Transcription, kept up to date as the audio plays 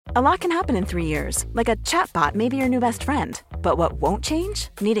A lot can happen in 3 years, like a chatbot may be your new best friend. But what won't change?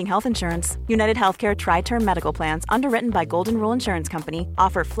 Needing health insurance. United Healthcare Tri-Term Medical Plans, underwritten by Golden Rule Insurance Company,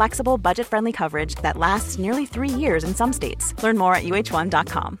 offer flexible, budget-friendly coverage that lasts nearly 3 years in some states. Learn more at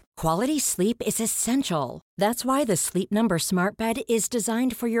uh1.com. Quality sleep is essential. That's why the Sleep Number Smart Bed is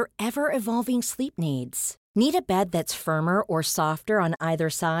designed for your ever-evolving sleep needs. Need a bed that's firmer or softer on either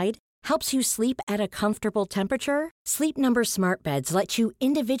side? Helps you sleep at a comfortable temperature? Sleep Number Smart Beds let you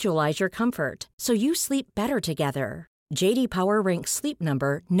individualize your comfort, so you sleep better together. J.D. Power ranks Sleep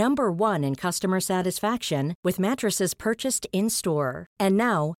Number number 1 in customer satisfaction with mattresses purchased in-store. And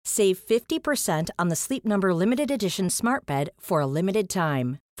now, save 50% on the Sleep Number Limited Edition Smart Bed for a limited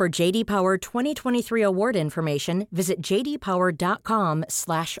time. For J.D. Power 2023 award information, visit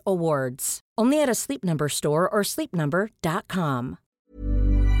jdpower.com/awards. Only at a Sleep Number store or sleepnumber.com.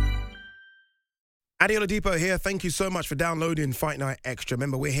 Adi Oladipo here. Thank you so much for downloading Fight Night Extra.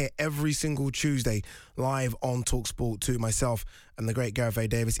 Remember, we're here every single Tuesday live on TalkSport 2, myself and the great Gareth A.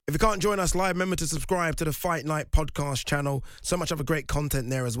 Davis. If you can't join us live, remember to subscribe to the Fight Night podcast channel. So much other great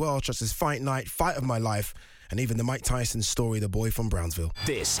content there as well, such as Fight Night, Fight of My Life, and even the Mike Tyson story, The Boy from Brownsville.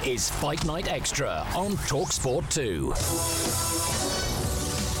 This is Fight Night Extra on TalkSport 2.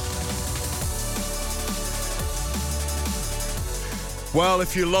 Well,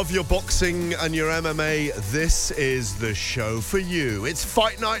 if you love your boxing and your MMA, this is the show for you. It's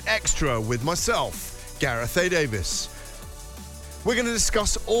Fight Night Extra with myself, Gareth A. Davis. We're going to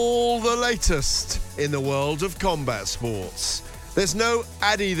discuss all the latest in the world of combat sports. There's no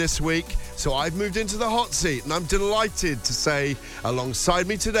Addy this week, so I've moved into the hot seat, and I'm delighted to say alongside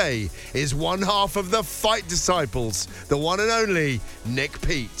me today is one half of the Fight Disciples, the one and only Nick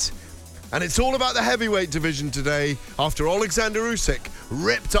Peet. And it's all about the heavyweight division today after Alexander Usyk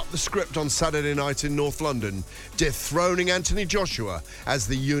ripped up the script on Saturday night in North London, dethroning Anthony Joshua as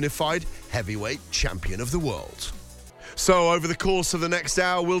the unified heavyweight champion of the world. So over the course of the next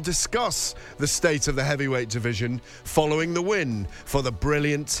hour, we'll discuss the state of the heavyweight division following the win for the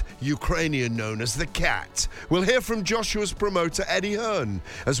brilliant Ukrainian known as the Cat. We'll hear from Joshua's promoter, Eddie Hearn,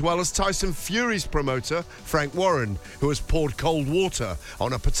 as well as Tyson Fury's promoter, Frank Warren, who has poured cold water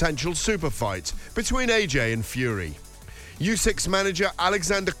on a potential super fight between AJ and Fury. Usyk's manager,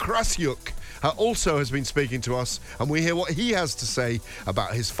 Alexander Krasyuk, also has been speaking to us, and we hear what he has to say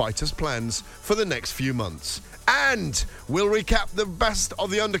about his fighters' plans for the next few months. And we'll recap the best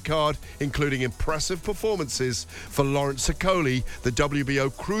of the undercard, including impressive performances for Lawrence Sokoli, the WBO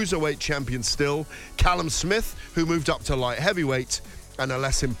cruiserweight champion still, Callum Smith, who moved up to light heavyweight, and a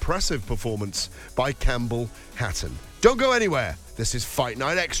less impressive performance by Campbell Hatton. Don't go anywhere. This is Fight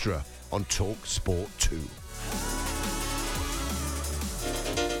Night Extra on Talk Sport 2.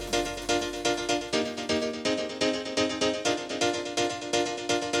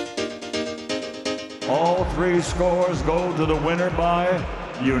 All three scores go to the winner by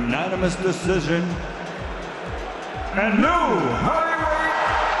unanimous decision. And new heavyweight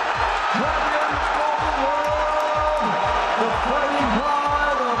champion of the world, the Fighting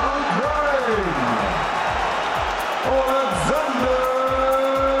Pride of Ukraine, Alexander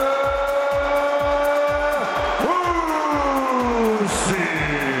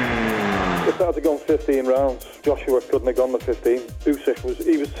Usyk. It's hard to go on 15 rounds. Joshua couldn't have gone the 15. Usyk was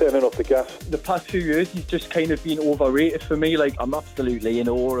turning up the gas. The past few years, he's just kind of been overrated for me. Like, I'm absolutely in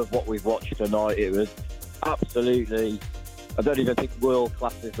awe of what we've watched tonight. It was absolutely, I don't even think world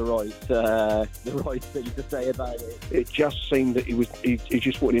class is the right thing to say about it. It just seemed that he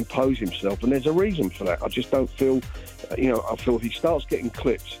just wouldn't impose himself, and there's a reason for that. I just don't feel, I feel if he starts getting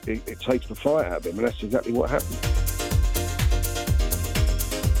clipped, it takes the fight out of him, and that's exactly what happened.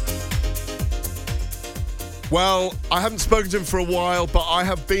 Well, I haven't spoken to him for a while, but I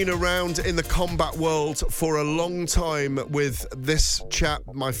have been around in the combat world for a long time with this chap,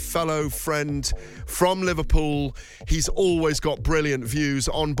 my fellow friend from Liverpool. He's always got brilliant views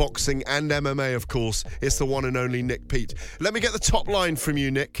on boxing and MMA, of course. It's the one and only Nick Peet. Let me get the top line from you,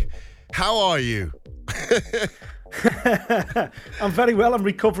 Nick. How are you? I'm very well. I'm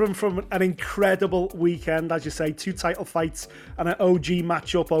recovering from an incredible weekend, as you say, 2 title fights and an OG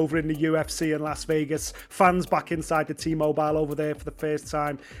matchup over in the UFC in Las Vegas. Fans back inside the T-Mobile over there for the first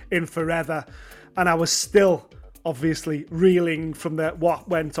time in forever. And I was still obviously reeling from what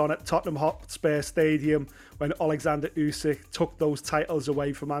went on at Tottenham Hotspur Stadium when Alexander Usyk took those titles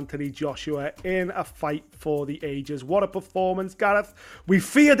away from Anthony Joshua in a fight for the ages. What a performance, Gareth. We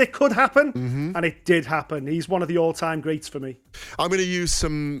feared it could happen, and it did happen. He's one of the all-time greats for me. I'm going to use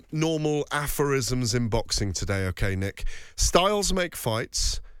some normal aphorisms in boxing today, okay, Nick? Styles make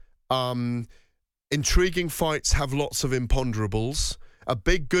fights. Intriguing fights have lots of imponderables. a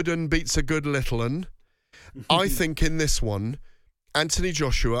big good un beats a good little un. I think in this one, Anthony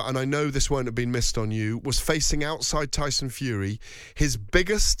Joshua, and I know this won't have been missed on you, was facing outside Tyson Fury his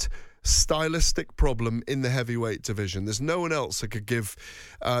biggest stylistic problem in the heavyweight division. There's no one else that could give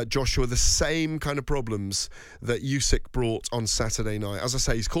Joshua the same kind of problems that Usyk brought on Saturday night. As I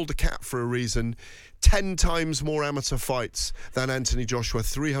say, he's called a cat for a reason. 10 times more amateur fights than Anthony Joshua,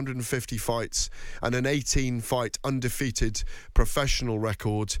 350 fights, and an 18-fight undefeated professional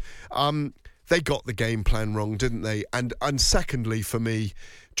record. They got the game plan wrong, didn't they? And secondly, for me,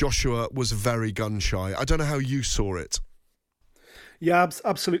 Joshua was very gun-shy. I don't know how you saw it. Yeah,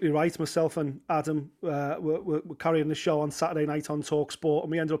 absolutely right. Myself and Adam were carrying the show on Saturday night on TalkSport,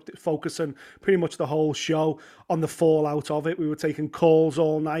 and we ended up focusing pretty much the whole show on the fallout of it. We were taking calls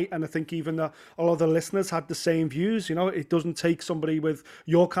all night, and I think even a lot of the listeners had the same views. You know, it doesn't take somebody with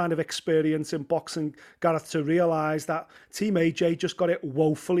your kind of experience in boxing, Gareth, to realise that Team AJ just got it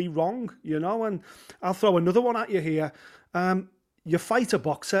woefully wrong, you know. And I'll throw another one at you here. You fight a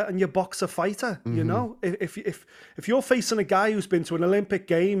boxer and you box a fighter, you know? If you're facing a guy who's been to an Olympic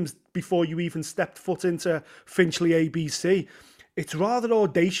Games before you even stepped foot into Finchley ABC, it's rather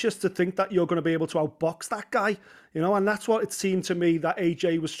audacious to think that you're going to be able to outbox that guy, you know? And that's what it seemed to me that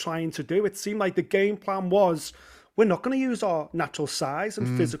AJ was trying to do. It seemed like the game plan was, we're not going to use our natural size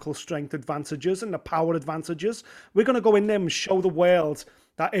and physical strength advantages and the power advantages. We're going to go in there and show the world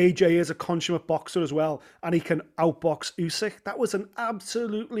that AJ is a consummate boxer as well, and he can outbox Usyk. That was an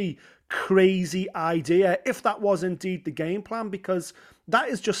absolutely crazy idea, if that was indeed the game plan, because that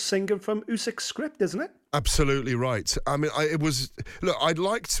is just singing from Usyk's script, isn't it? Absolutely right. I mean, I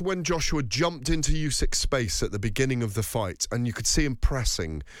liked when Joshua jumped into Usyk's space at the beginning of the fight, and you could see him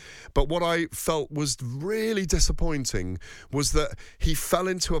pressing. But what I felt was really disappointing was that he fell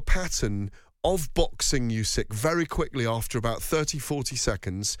into a pattern of boxing Usyk very quickly after about 30, 40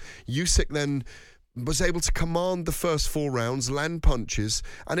 seconds. Usyk then was able to command the first 4 rounds, land punches,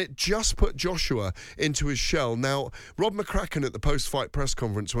 and it just put Joshua into his shell. Now, Rob McCracken at the post-fight press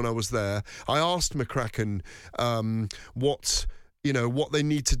conference when I was there, I asked McCracken what they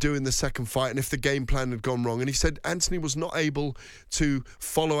need to do in the second fight and if the game plan had gone wrong. And he said Anthony was not able to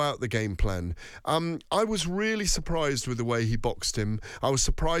follow out the game plan. I was really surprised with the way he boxed him. I was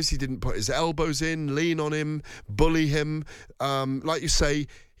surprised he didn't put his elbows in, lean on him, bully him. Like you say,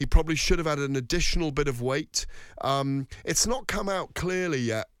 he probably should have had an additional bit of weight. It's not come out clearly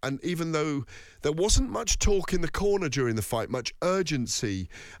yet, and even though there wasn't much talk in the corner during the fight, much urgency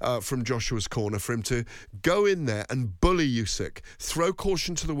from Joshua's corner for him to go in there and bully Usyk, throw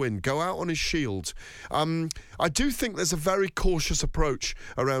caution to the wind, go out on his shield. I do think there's a very cautious approach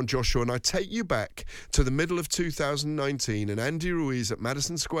around Joshua, and I take you back to the middle of 2019 and Andy Ruiz at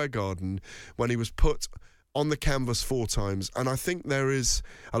Madison Square Garden when he was put on the canvas 4 times, and I think there is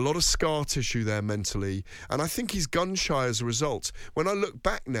a lot of scar tissue there mentally, and I think he's gun shy as a result. When I look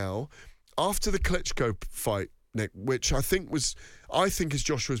back now, after the Klitschko fight, Nick, which I think is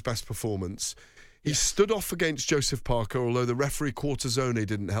Joshua's best performance, he stood off against Joseph Parker, although the referee Quartazone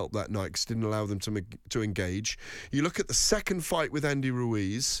didn't help that night because didn't allow them to engage. You look at the second fight with Andy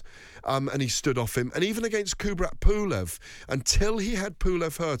Ruiz, and he stood off him, and even against Kubrat Pulev, until he had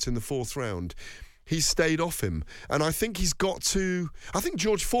Pulev hurt in the 4th round, he stayed off him. And I think he's got to... I think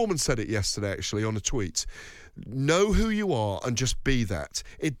George Foreman said it yesterday, actually, on a tweet. Know who you are and just be that.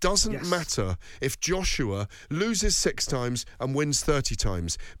 It doesn't matter if Joshua loses 6 times and wins 30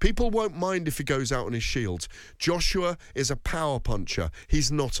 times. People won't mind if he goes out on his shield. Joshua is a power puncher.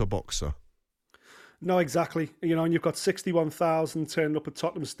 He's not a boxer. No, exactly. You know, and you've got 61,000 turned up at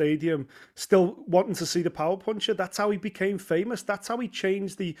Tottenham Stadium still wanting to see the power puncher. That's how he became famous. That's how he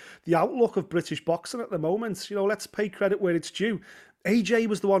changed the outlook of British boxing at the moment. You know, let's pay credit where it's due.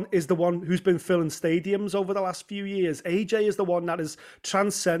 AJ is the one who's been filling stadiums over the last few years. AJ is the one that has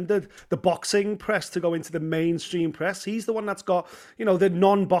transcended the boxing press to go into the mainstream press. He's the one that's got, you know, the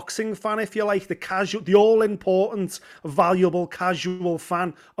non-boxing fan, if you like, the all-important, valuable, casual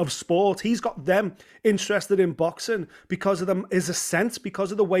fan of sport. He's got them interested in boxing because of his ascent, because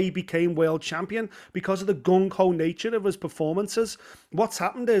of the way he became world champion, because of the gung-ho nature of his performances. What's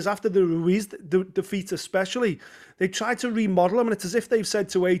happened is, after the Ruiz defeat especially, they tried to remodel him, and it's as if they've said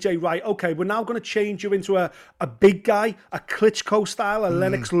to AJ, right, okay, we're now going to change you into a big guy, a Klitschko style, a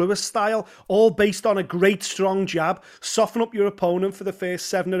Lennox Lewis style, all based on a great strong jab, soften up your opponent for the first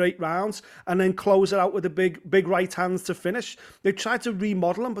 7 or 8 rounds, and then close it out with the big right hands to finish. They tried to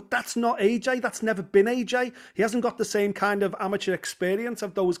remodel him, but that's not AJ. That's never been AJ. He hasn't got the same kind of amateur experience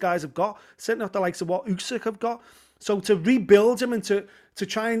that those guys have got, certainly not the likes of what Usyk have got. So to rebuild him and to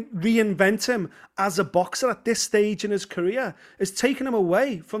try and reinvent him as a boxer at this stage in his career is taking him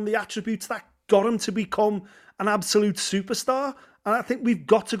away from the attributes that got him to become an absolute superstar. And I think we've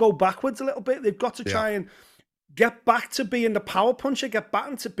got to go backwards a little bit. They've got to try and get back to being the power puncher, get back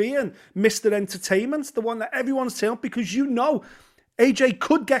into being Mr. Entertainment, the one that everyone's telling, because AJ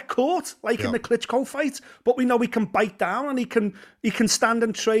could get caught, in the Klitschko fight, but we know he can bite down and he can stand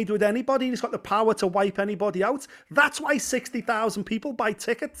and trade with anybody. He's got the power to wipe anybody out. That's why 60,000 people buy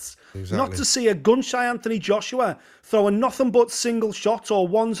tickets. Exactly. Not to see a gun-shy Anthony Joshua throwing nothing but single shots or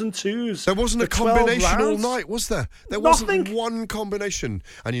ones and twos. There wasn't a combination all night, was there? There wasn't one combination.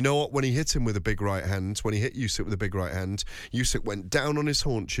 And you know what? When he hit him with a big right hand, when he hit Usyk with a big right hand, Usyk went down on his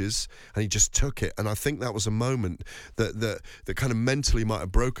haunches and he just took it. And I think that was a moment that kind of mentally might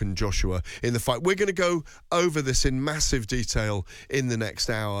have broken Joshua in the fight. We're going to go over this in massive detail in the next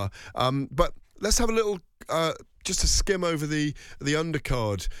hour. But let's have a little... just to skim over the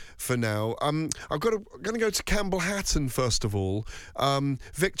undercard for now. I'm going to go to Campbell Hatton first of all.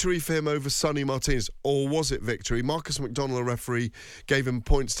 Victory for him over Sonny Martinez, or was it victory? Marcus McDonnell, the referee, gave him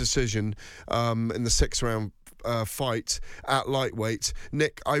points decision in the 6-round fight at lightweight.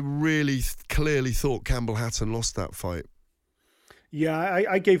 Nick, I really clearly thought Campbell Hatton lost that fight. Yeah,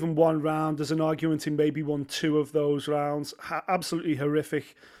 I gave him one round. There's an argument he maybe won 2 of those rounds. Absolutely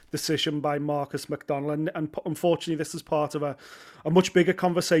horrific decision by Marcus McDonnell. And unfortunately, this is part of a much bigger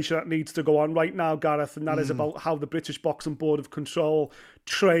conversation that needs to go on right now, Gareth, and that is about how the British Boxing Board of Control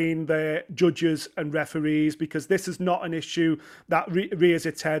train their judges and referees, because this is not an issue that rears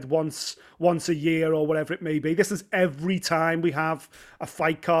its head once a year or whatever it may be. This is every time we have a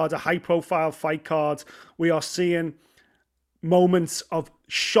fight card, a high-profile fight card, we are seeing moments of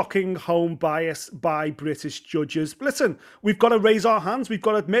shocking home bias by British judges. Listen, we've got to raise our hands. We've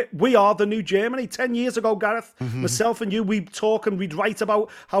got to admit we are the new Germany. 10 years ago, Gareth, myself and you, we'd talk and we'd write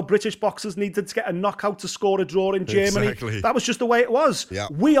about how British boxers needed to get a knockout to score a draw in Germany. Exactly. That was just the way it was. Yeah.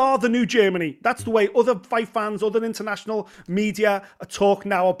 We are the new Germany. That's the way other fight fans, other international media talk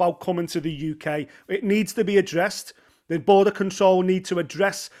now about coming to the UK. It needs to be addressed. The Board of Control need to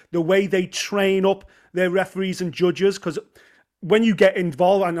address the way they train up their referees and judges, because when you get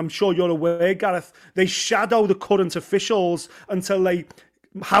involved, and I'm sure you're aware, Gareth, they shadow the current officials until they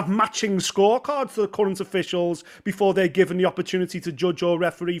have matching scorecards to the current officials before they're given the opportunity to judge or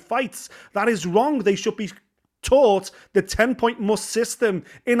referee fights. That is wrong. They should be taught the 10-point must system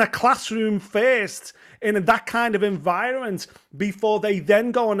in a classroom first, in that kind of environment, before they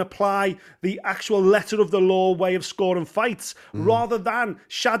then go and apply the actual letter of the law way of scoring fights, rather than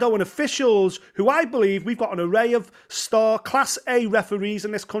shadowing officials who, I believe, we've got an array of star Class A referees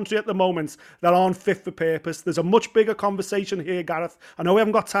in this country at the moment that aren't fit for purpose. There's a much bigger conversation here, Gareth. I know we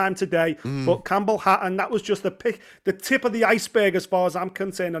haven't got time today, but Campbell Hatton, that was just the tip of the iceberg as far as I'm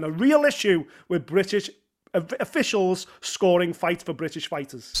concerned, and a real issue with British officials scoring fights for British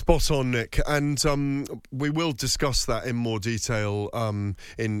fighters. Spot on, Nick. And we will discuss that in more detail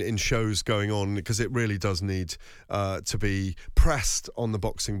in shows going on, because it really does need to be pressed on the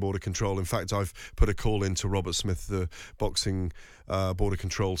Boxing Board of Control. In fact, I've put a call into Robert Smith, the Boxing Board of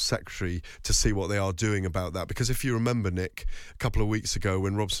Control Secretary, to see what they are doing about that. Because if you remember, Nick, a couple of weeks ago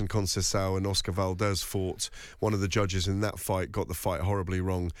when Robson Conceição and Oscar Valdez fought, one of the judges in that fight got the fight horribly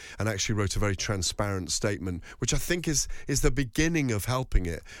wrong and actually wrote a very transparent statement, which I think is the beginning of helping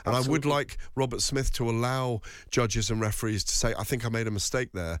it. And Absolutely. I would like Robert Smith to allow judges and referees to say, I think I made a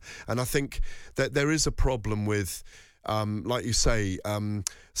mistake there. And I think that there is a problem with, like you say,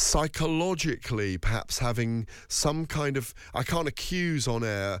 psychologically perhaps having some kind of... I can't accuse on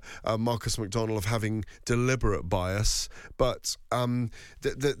air Marcus McDonnell of having deliberate bias, but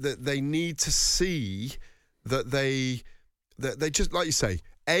they need to see that they just, like you say,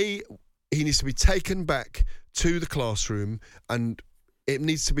 he needs to be taken back to the classroom, and it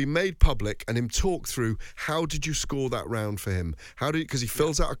needs to be made public, and him talk through, how did you score that round for him? Because he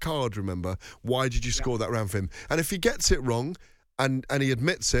fills out a card, remember? Why did you score that round for him? And if he gets it wrong and he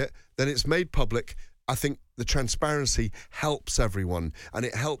admits it, then it's made public. I think the transparency helps everyone, and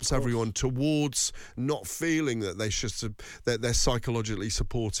it helps everyone towards not feeling that that they're psychologically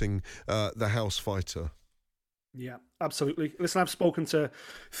supporting the house fighter. Yeah, Absolutely. Listen, I've spoken to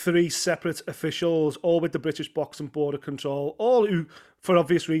 3 separate officials, all with the British Boxing Board of Control, all who, for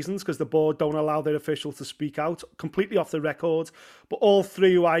obvious reasons, because the board don't allow their officials to speak out, completely off the record. But all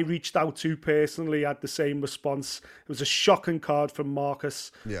 3 who I reached out to personally had the same response. It was a shocking card from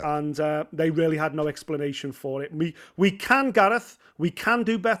Marcus, and they really had no explanation for it. We can, Gareth, we can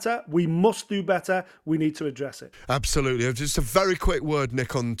do better. We must do better. We need to address it. Absolutely. Just a very quick word,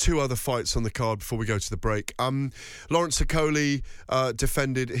 Nick, on 2 other fights on the card before we go to the break. Lawrence Okolie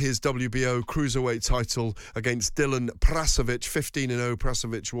defended his WBO cruiserweight title against Dylan Prasovic, 15-0.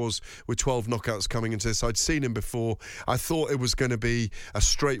 Prasovic was with 12 knockouts coming into this. I'd seen him before. I thought it was going to be a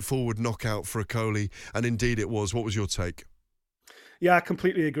straightforward knockout for Okolie, and indeed it was. What was your take? Yeah, I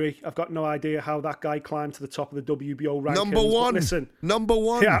completely agree. I've got no idea how that guy climbed to the top of the WBO rankings. Number one. Listen, Number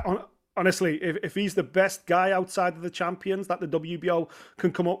one. Yeah, honestly, if he's the best guy outside of the champions that the WBO can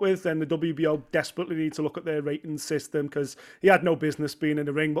come up with, then the WBO desperately need to look at their rating system, because he had no business being in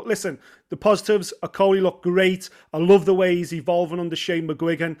the ring. But listen, the positives, Okolie looked great. I love the way he's evolving under Shane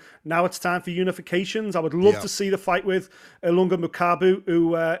McGuigan. Now it's time for unifications. I would love to see the fight with Ilunga Mukabu,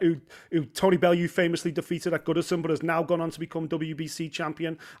 who Tony Bellew famously defeated at Goodison, but has now gone on to become WBC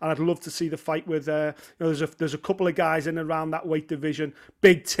champion. And I'd love to see the fight with, there's a couple of guys in and around that weight division,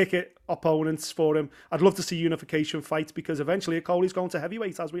 big ticket opponents for him. I'd love to see unification fights, because eventually Okolie's going to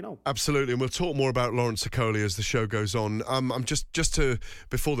heavyweight, as we know. Absolutely, and we'll talk more about Lawrence Okolie as the show goes on. I'm just to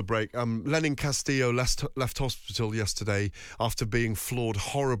before the break. Lenin Castillo left hospital yesterday after being floored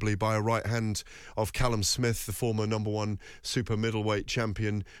horribly by a right hand of Callum Smith, the former #1 super middleweight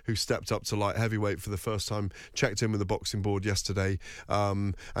champion who stepped up to light heavyweight for the first time. Checked in with the boxing board yesterday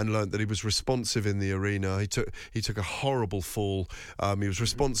and learnt that he was responsive in the arena. He took a horrible fall. He was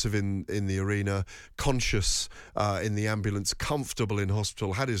responsive in the arena, conscious in the ambulance, comfortable in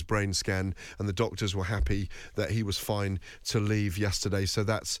hospital, had his brain scan, and the doctors were happy that he was fine to leave yesterday. So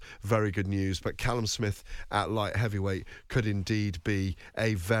that's very good news. But Callum Smith at light heavyweight could indeed be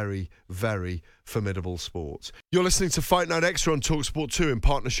a very, very formidable sport. You're listening to Fight Night Extra on TalkSport 2 in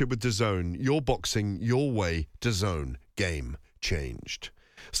partnership with DAZN. Your boxing, your way, DAZN. Game changed.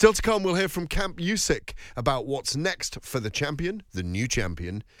 Still to come, we'll hear from Camp Usyk about what's next for the champion, the new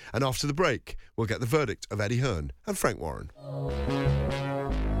champion. And after the break, we'll get the verdict of Eddie Hearn and Frank Warren.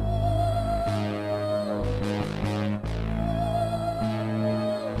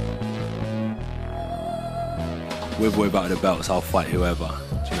 With or without the belts, I'll fight whoever.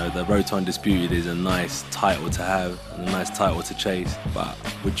 You know, the Road to Undisputed is a nice title to have and a nice title to chase, but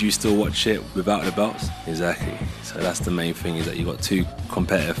would you still watch it without the belts? Exactly. So that's the main thing, is that you've got 2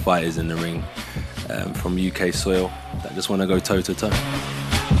 competitive fighters in the ring from UK soil that just want to go toe-to-toe.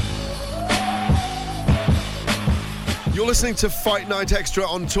 You're listening to Fight Night Extra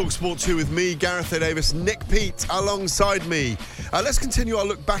on TalkSport 2 with me, Gareth A. Davis, Nick Peet alongside me. Let's continue our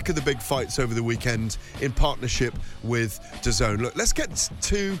look back at the big fights over the weekend in partnership with DAZN. Look, let's get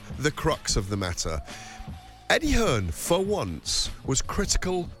to the crux of the matter. Eddie Hearn, for once, was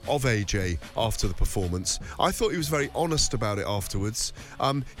critical of AJ after the performance. I thought he was very honest about it afterwards.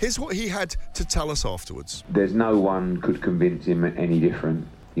 Here's what he had to tell us afterwards. There's no one could convince him any different.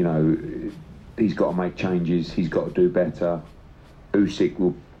 You know, he's got to make changes. He's got to do better. Usyk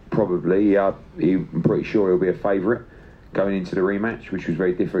will probably, I'm pretty sure he'll be a favourite going into the rematch, which was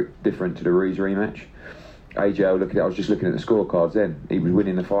very different to the Ruiz rematch. AJ, I was just looking at the scorecards then. He was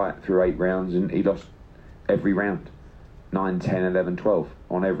winning the fight through 8 rounds and he lost every round. 9, 10, 11, 12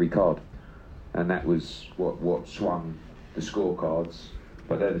 on every card. And that was what swung the scorecards.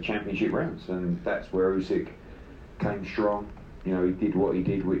 But they're the championship rounds, and that's where Usyk came strong. You know, he did what he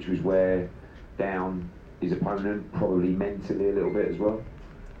did, which was wear down his opponent, probably mentally a little bit as well.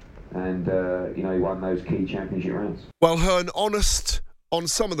 And, he won those key championship rounds. Well, Hearn, honest on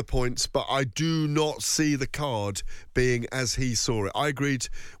some of the points, but I do not see the card being as he saw it. I agreed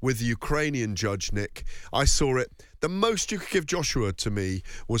with the Ukrainian judge, Nick. I saw it. The most you could give Joshua to me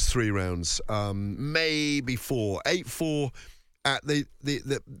was 3 rounds, maybe 4, 8-4 at the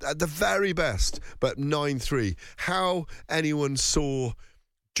very best, but 9-3. How anyone saw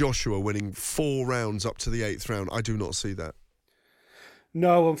Joshua winning 4 rounds up to the 8th round, I do not see that.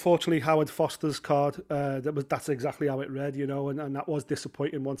 No, unfortunately, Howard Foster's card, that's exactly how it read, and that was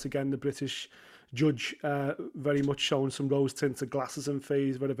disappointing once again. The British judge very much showing some rose-tinted glasses in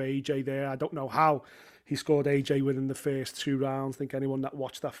favour of AJ there. I don't know how he scored AJ within the first 2 rounds. I think anyone that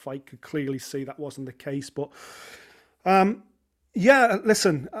watched that fight could clearly see that wasn't the case. But,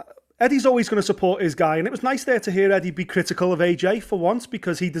 listen, Eddie's always going to support his guy, and it was nice there to hear Eddie be critical of AJ for once,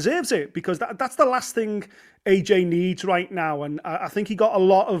 because he deserves it, because that's the last thing AJ needs right now. And I think he got a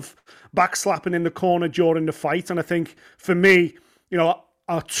lot of backslapping in the corner during the fight, and I think for me,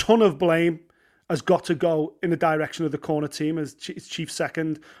 a ton of blame has got to go in the direction of the corner team as chief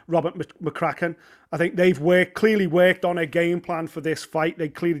second, Robert McCracken. I think they've clearly worked on a game plan for this fight. They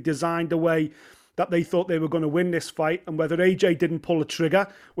clearly designed a way that they thought they were going to win this fight, and whether AJ didn't pull the trigger,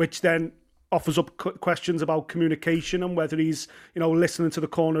 which then offers up questions about communication and whether he's, listening to the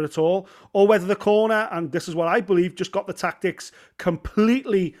corner at all, or whether the corner, and this is what I believe, just got the tactics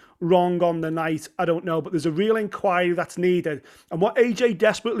completely wrong on the night. I don't know, but there's a real inquiry that's needed. And what AJ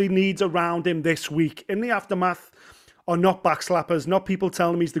desperately needs around him this week in the aftermath are not backslappers, not people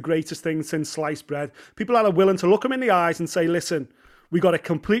telling him he's the greatest thing since sliced bread. People that are willing to look him in the eyes and say, listen, we got it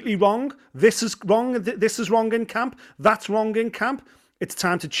completely wrong. This is wrong. This is wrong in camp. That's wrong in camp. It's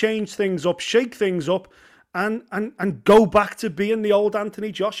time to change things up, shake things up, and go back to being the old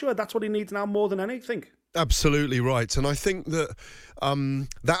Anthony Joshua. That's what he needs now more than anything. Absolutely right. And I think that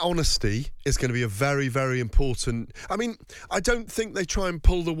that honesty is going to be a very, very important... I mean, I don't think they try and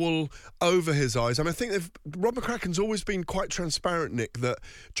pull the wool over his eyes. I mean, I think Rob McCracken's always been quite transparent, Nick, that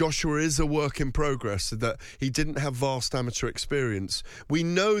Joshua is a work in progress, that he didn't have vast amateur experience. We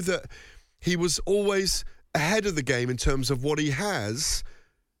know that he was always ahead of the game in terms of what he has.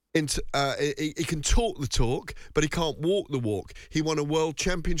 He can talk the talk, but he can't walk the walk. He won a world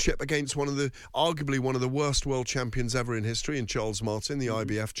championship against arguably one of the worst world champions ever in history, in Charles Martin, the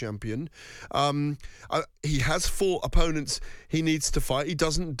IBF champion. He has fought opponents he needs to fight. He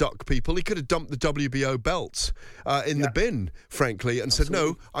doesn't duck people. He could have dumped the WBO belt in the bin, frankly, and said,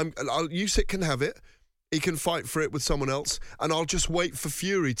 no, Usyk can have it. He can fight for it with someone else, and I'll just wait for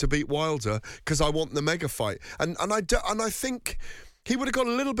Fury to beat Wilder because I want the mega fight. And I think he would have got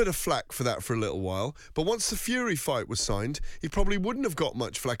a little bit of flack for that for a little while, but once the Fury fight was signed, he probably wouldn't have got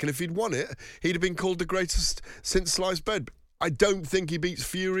much flack, and if he'd won it, he'd have been called the greatest since sliced bread. I don't think he beats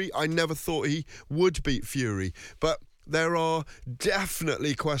Fury. I never thought he would beat Fury, but there are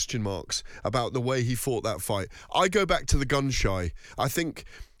definitely question marks about the way he fought that fight. I go back to the gun shy. I think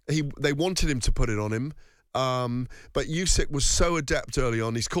they wanted him to put it on him. But Usyk was so adept early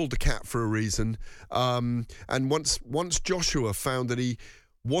on. He's called the cat for a reason. And once Joshua found that he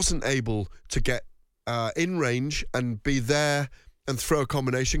wasn't able to get in range and be there and throw a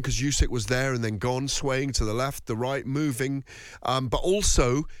combination, because Usyk was there and then gone, swaying to the left, the right, moving, but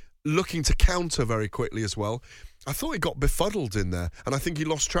also looking to counter very quickly as well. I thought he got befuddled in there, and I think he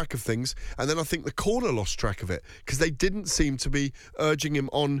lost track of things, and then I think the corner lost track of it because they didn't seem to be urging him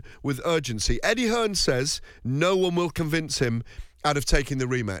on with urgency. Eddie Hearn says no one will convince him out of taking the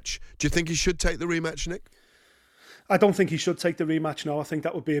rematch. Do you think he should take the rematch, Nick? I don't think he should take the rematch now. I think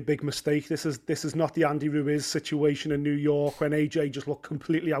that would be a big mistake. This is not the Andy Ruiz situation in New York when AJ just looked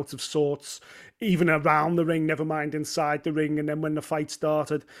completely out of sorts, even around the ring, never mind inside the ring. And then when the fight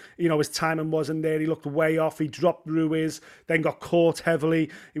started, his timing wasn't there. He looked way off. He dropped Ruiz, then got caught heavily.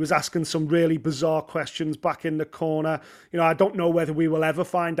 He was asking some really bizarre questions back in the corner. I don't know whether we will ever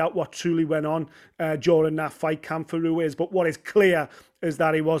find out what truly went on during that fight camp for Ruiz. But what is clear is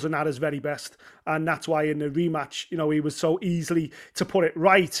that he wasn't at his very best. And that's why in the rematch, he was so easily to put it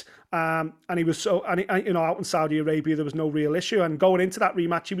right. And he was out in Saudi Arabia, there was no real issue. And going into that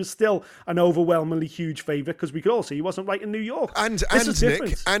rematch, he was still an overwhelmingly huge favourite because we could all see he wasn't right in New York. And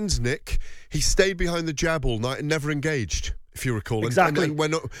Nick, he stayed behind the jab all night and never engaged, if you recall. Exactly. And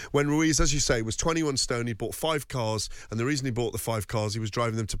when Ruiz, as you say, was 21 stone, he bought 5 cars, and the reason he bought the 5 cars, he was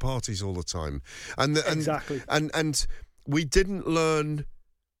driving them to parties all the time. Exactly. And we didn't learn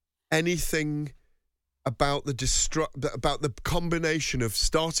anything about the combination of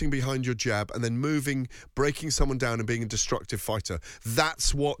starting behind your jab and then moving, breaking someone down and being a destructive fighter.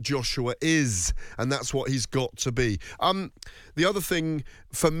 That's what Joshua is, and that's what he's got to be. The other thing,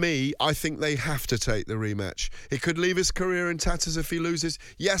 for me, I think they have to take the rematch. It could leave his career in tatters if he loses.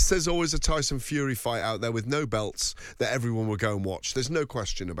 Yes, there's always a Tyson Fury fight out there with no belts that everyone will go and watch. There's no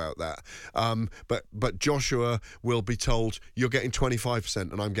question about that. But Joshua will be told, you're getting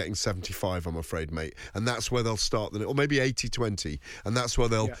 25% and I'm getting 75%, I'm afraid, mate. And that's where they'll start, or maybe 80-20, and that's where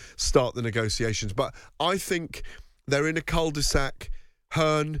they'll start the negotiations. But I think they're in a cul-de-sac.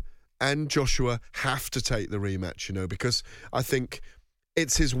 Hearn and Joshua have to take the rematch, because I think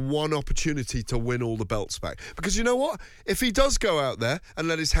it's his one opportunity to win all the belts back. Because you know what? If he does go out there and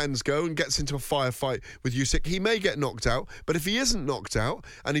let his hands go and gets into a firefight with Usyk, he may get knocked out. But if he isn't knocked out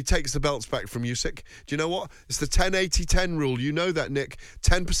and he takes the belts back from Usyk, do you know what? It's the 10-80-10 rule. You know that, Nick.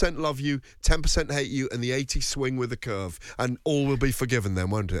 10% love you, 10% hate you, and the 80 swing with a curve. And all will be forgiven then,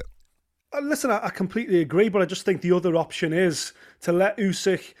 won't it? Listen, I completely agree, but I just think the other option is to let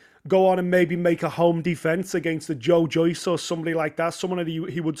Usyk go on and maybe make a home defence against the Joe Joyce or somebody like that, someone that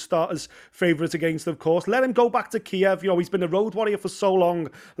he would start as favourite against, of course. Let him go back to Kiev. He's been a road warrior for so long.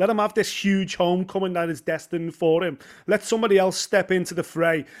 Let him have this huge homecoming that is destined for him. Let somebody else step into the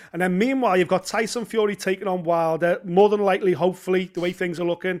fray. And then meanwhile, you've got Tyson Fury taking on Wilder. More than likely, hopefully, the way things are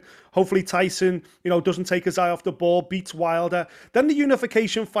looking, hopefully Tyson, doesn't take his eye off the ball, beats Wilder. Then the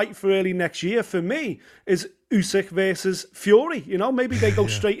unification fight for early next year, for me, is Usyk versus Fury. Maybe they go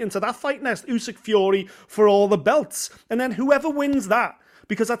straight into that fight next. Usyk Fury for all the belts. And then whoever wins that,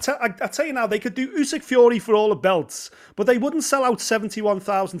 because I tell you now, they could do Usyk Fury for all the belts, but they wouldn't sell out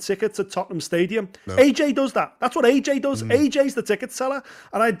 71,000 tickets at Tottenham Stadium. No. AJ does that. That's what AJ does. AJ's the ticket seller.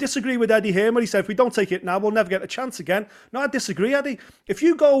 And I disagree with Eddie Hearn when he said, if we don't take it now, we'll never get a chance again. No, I disagree, Eddie. If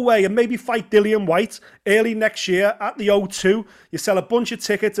you go away and maybe fight Dillian White early next year at the O2, you sell a bunch of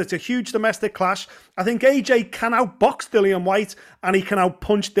tickets, it's a huge domestic clash. I think AJ can outbox Dillian White and he can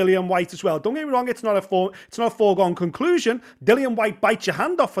outpunch Dillian White as well. Don't get me wrong, it's not a foregone conclusion. Dillian White bites your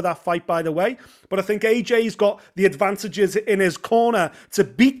hand off for that fight, by the way. But I think AJ's got the advantages in his corner to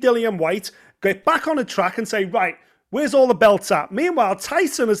beat Dillian White, get back on the track and say, right, where's all the belts at? Meanwhile,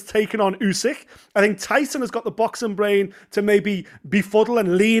 Tyson has taken on Usyk. I think Tyson has got the boxing brain to maybe befuddle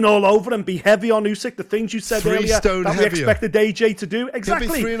and lean all over and be heavy on Usyk. The things you said earlier that we expected AJ to do.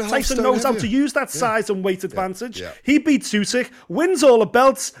 Exactly. Tyson knows how to use that size and weight advantage. Yeah. He beats Usyk, wins all the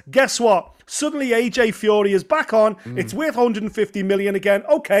belts. Guess what? Suddenly AJ Fury is back on. It's worth 150 million again.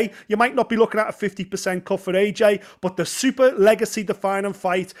 Okay, you might not be looking at a 50% cut for AJ, but the super legacy defining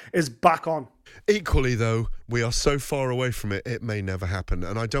fight is back on. Equally, though, we are so far away from it, it may never happen.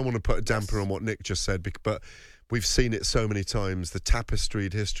 And I don't want to put a damper on what Nick just said, but we've seen it so many times, the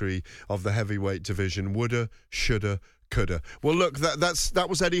tapestried history of the heavyweight division. Woulda, shoulda, coulda. Well, look, that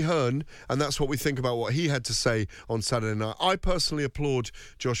was Eddie Hearn, and that's what we think about what he had to say on Saturday night. I personally applaud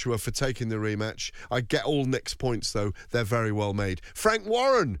Joshua for taking the rematch. I get all Nick's points, though. They're very well made. Frank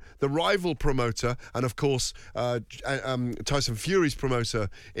Warren, the rival promoter, and of course, Tyson Fury's promoter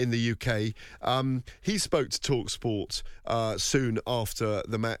in the UK, he spoke to TalkSport soon after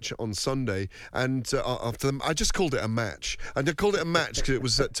the match on Sunday, and I just called it a match. And I called it a match because it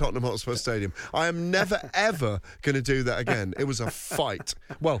was at Tottenham Hotspur Stadium. I am never, ever going to do that again. It was a fight.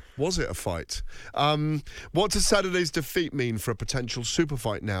 Well, was it a fight? What does Saturday's defeat mean for a potential super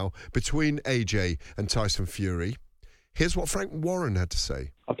fight now between AJ and Tyson Fury? Here's what Frank Warren had to say.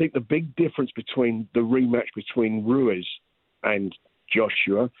 I think the big difference between the rematch between Ruiz and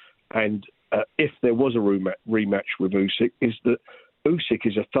Joshua, and if there was a rematch with Usyk, is that Usyk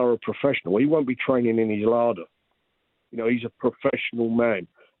is a thorough professional. He won't be training in his larder. He's a professional man,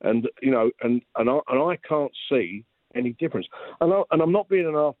 and I can't see any difference. And I'm not being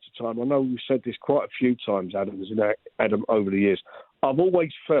an aftertime. I know we've said this quite a few times, Adam, over the years. I've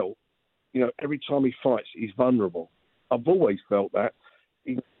always felt, every time he fights, he's vulnerable. I've always felt that.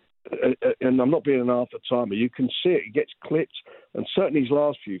 And I'm not being an aftertimer. You can see it. He gets clipped. And certainly his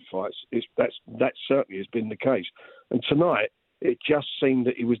last few fights, that certainly has been the case. And tonight, it just seemed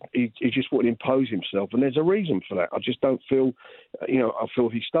that he just wouldn't impose himself, and there's a reason for that. I just don't feel, I feel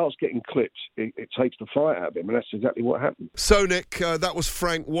if he starts getting clipped, it takes the fight out of him, and that's exactly what happened. So, Nick, that was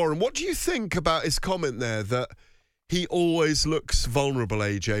Frank Warren. What do you think about his comment there that he always looks vulnerable,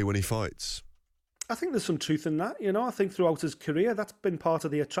 AJ, when he fights? I think there's some truth in that. I think throughout his career, that's been part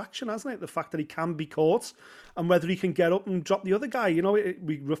of the attraction, hasn't it? The fact that he can be caught and whether he can get up and drop the other guy.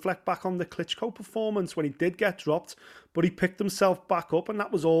 We reflect back on the Klitschko performance when he did get dropped, but he picked himself back up, and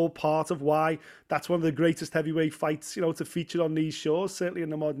that was all part of why that's one of the greatest heavyweight fights, to feature on these shows, certainly in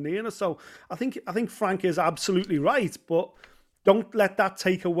the modern era. So I think Frank is absolutely right, but don't let that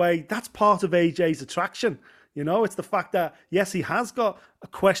take away. That's part of AJ's attraction. It's the fact that, yes, he has got a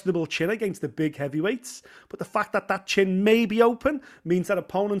questionable chin against the big heavyweights, but the fact that that chin may be open means that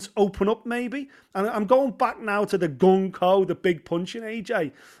opponents open up maybe. And I'm going back now to the gung-ho, the big punching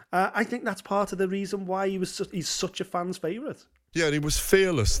AJ. I think that's part of the reason why he's such a fan's favourite. Yeah, and he was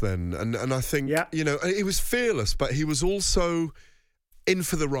fearless then. And I think, he was fearless, but he was also in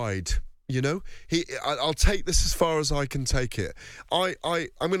for the ride. I'll take this as far as I can take it. I'm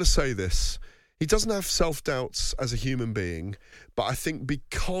going to say this. He doesn't have self-doubts as a human being, but I think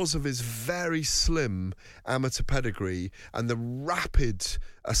because of his very slim amateur pedigree and the rapid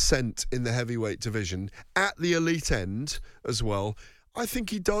ascent in the heavyweight division at the elite end as well, I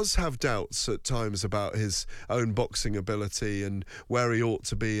think he does have doubts at times about his own boxing ability and where he ought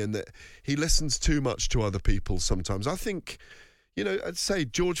to be, and that he listens too much to other people sometimes. I think, I'd say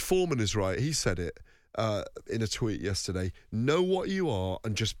George Foreman is right. He said it. in a tweet yesterday, know what you are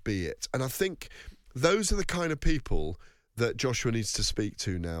and just be it. And I think those are the kind of people that Joshua needs to speak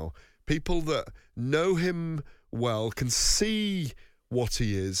to now. People that know him well, can see what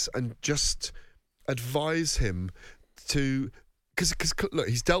he is, and just advise him to... Because look,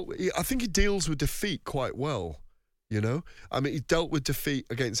 I think he deals with defeat quite well. You know, I mean, he dealt with defeat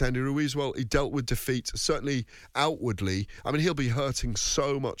against Andy Ruiz well. He dealt with defeat, certainly outwardly. I mean, he'll be hurting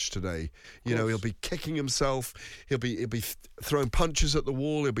so much today. You know, he'll be kicking himself. He'll be throwing punches at the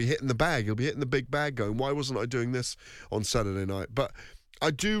wall. He'll be hitting the bag. He'll be hitting the big bag going, why wasn't I doing this on Saturday night? But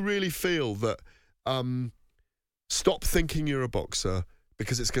I do really feel that stop thinking you're a boxer,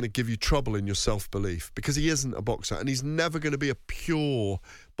 because it's going to give you trouble in your self-belief, because he isn't a boxer, and he's never going to be a pure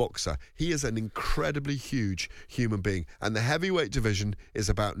boxer. He is an incredibly huge human being, and the heavyweight division is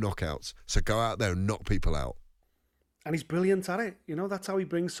about knockouts. So go out there and knock people out. And he's brilliant at it. You know, that's how he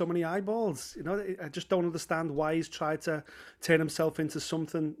brings so many eyeballs. You know, I just don't understand why he's tried to turn himself into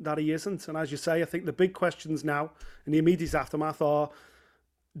something that he isn't. And as you say, I think the big questions now in the immediate aftermath are,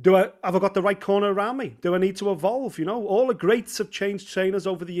 have I got the right corner around me? Do I need to evolve? You know, all the greats have changed trainers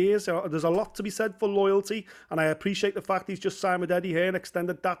over the years. There's a lot to be said for loyalty, and I appreciate the fact he's just signed with Eddie Hearn,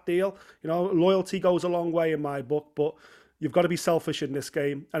 extended that deal. You know, loyalty goes a long way in my book, but you've got to be selfish in this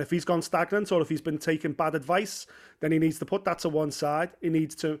game. And if he's gone stagnant, or if he's been taking bad advice, then he needs to put that to one side. He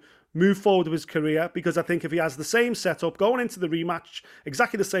needs to move forward with his career, because I think if he has the same setup going into the rematch,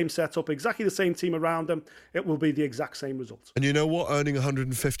 exactly the same setup, exactly the same team around him, it will be the exact same result. And you know what? Earning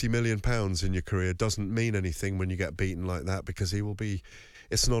 £150 million in your career doesn't mean anything when you get beaten like that, because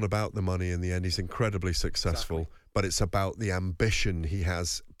it's not about the money in the end. He's incredibly successful. Exactly. But it's about the ambition he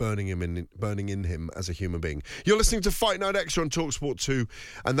has burning in him as a human being. You're listening to Fight Night Extra on TalkSport 2,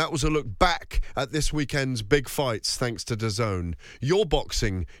 and that was a look back at this weekend's big fights thanks to DAZN. Your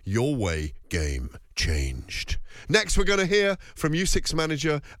boxing, your way, game changed. Next, we're going to hear from Usyk's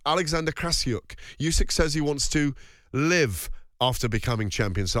manager, Alexander Krassyuk. Usyk says he wants to live after becoming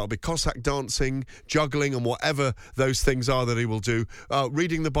champion. So it'll be Cossack dancing, juggling, and whatever those things are that he will do.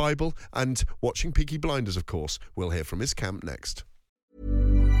 Reading the Bible and watching Peaky Blinders, of course. We'll hear from his camp next.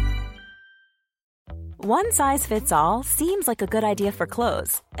 One size fits all seems like a good idea for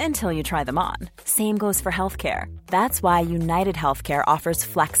clothes until you try them on. Same goes for healthcare. That's why United Healthcare offers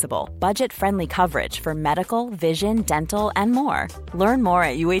flexible, budget-friendly coverage for medical, vision, dental, and more. Learn more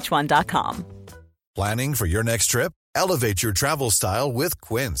at uh1.com. Planning for your next trip? Elevate your travel style with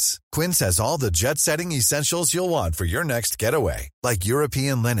Quince. Quince has all the jet-setting essentials you'll want for your next getaway, like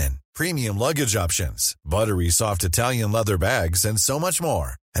European linen, premium luggage options, buttery soft Italian leather bags, and so much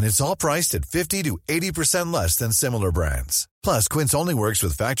more. And it's all priced at 50 to 80% less than similar brands. Plus, Quince only works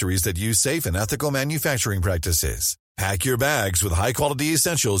with factories that use safe and ethical manufacturing practices. Pack your bags with high-quality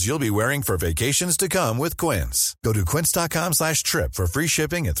essentials you'll be wearing for vacations to come with Quince. Go to quince.com/trip for free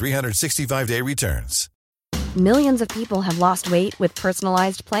shipping and 365-day returns. Millions of people have lost weight with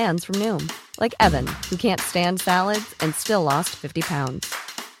personalized plans from Noom. Like Evan, who can't stand salads and still lost 50 pounds.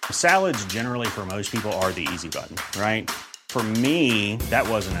 Salads generally for most people are the easy button, right? For me, that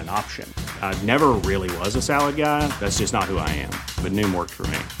wasn't an option. I never really was a salad guy. That's just not who I am. But Noom worked for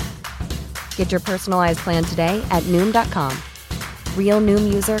me. Get your personalized plan today at Noom.com. Real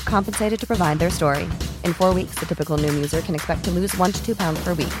Noom user compensated to provide their story. In 4 weeks, the typical Noom user can expect to lose 1 to 2 pounds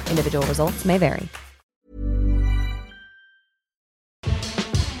per week. Individual results may vary.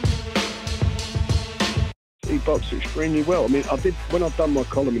 He boxed extremely well. I mean, I did when I've done my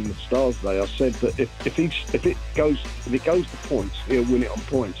column in the Stars today. I said that if it goes to points, he'll win it on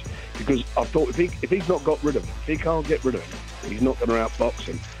points. Because I thought if he's not got rid of him, if he can't get rid of him, he's not going to outbox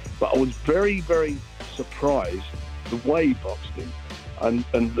him. But I was very, very surprised the way he boxed him,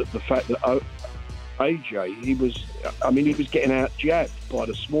 and the fact that AJ, he was getting out jabbed by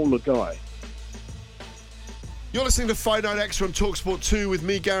the smaller guy. You're listening to Fight Night Extra on TalkSport 2 with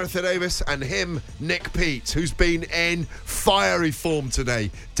me, Gareth Davis, and him, Nick Peet, who's been in fiery form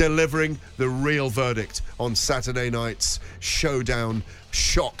today, delivering the real verdict on Saturday night's showdown,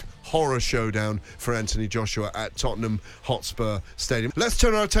 horror showdown for Anthony Joshua at Tottenham Hotspur Stadium. Let's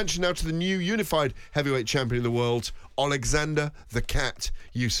turn our attention now to the new unified heavyweight champion of the world, Alexander the Cat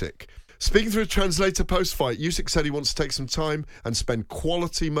Usyk. Speaking through a translator post-fight, Usyk said he wants to take some time and spend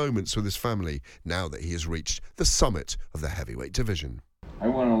quality moments with his family now that he has reached the summit of the heavyweight division. I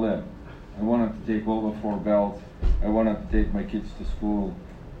want to live. I wanted to take all the 4 belts. I wanted to take my kids to school.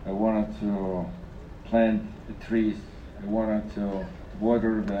 I wanted to plant the trees. I wanted to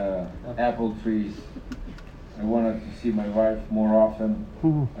water the apple trees. I wanted to see my wife more often.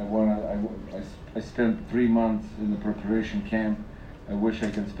 I spent 3 months in the preparation camp. I wish I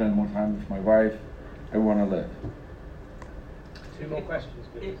could spend more time with my wife. I want to live. Two more questions,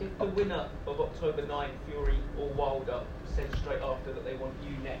 please. If the winner of October 9, Fury or Wilder, said straight after that they want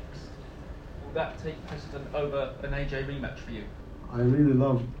you next, will that take precedent over an AJ rematch for you? I really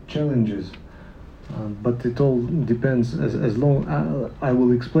love challenges, but it all depends. As long I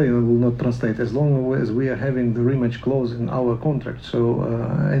will explain, I will not translate. As long as we are having the rematch clause in our contract, so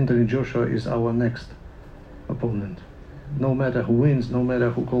Anthony Joshua is our next opponent. No matter who wins, no matter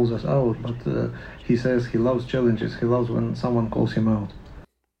who calls us out, but he says he loves challenges. He loves when someone calls him out.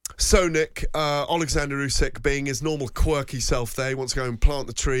 So, Nick, Alexander Usyk, being his normal quirky self there, he wants to go and plant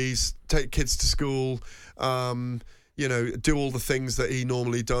the trees, take kids to school, do all the things that he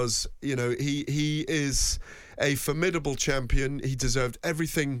normally does. He is a formidable champion. He deserved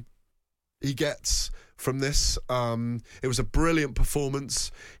everything he gets from this. It was a brilliant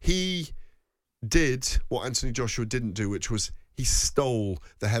performance. He did what Anthony Joshua didn't do, which was he stole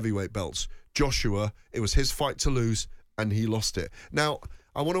the heavyweight belts. Joshua, it was his fight to lose, and he lost it. Now,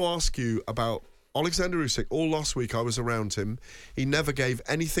 I want to ask you about Alexander Usyk. All last week I was around him. He never gave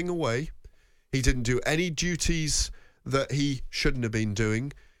anything away. He didn't do any duties that he shouldn't have been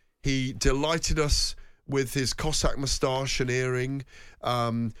doing. He delighted us with his Cossack moustache and earring,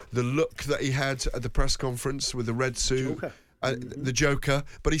 the look that he had at the press conference with the red suit. The Joker,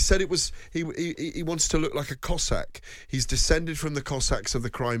 but he said it was he wants to look like a Cossack. He's descended from the Cossacks of the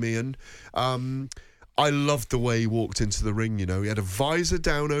Crimean. I loved the way he walked into the ring. He had a visor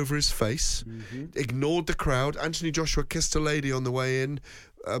down over his face, ignored the crowd. Anthony Joshua kissed a lady on the way in.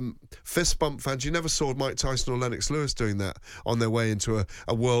 Fist bump fans. You never saw Mike Tyson or Lennox Lewis doing that on their way into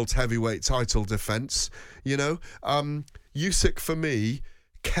a world heavyweight title defense. Usyk, for me,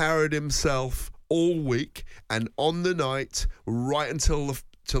 carried himself all week and on the night right until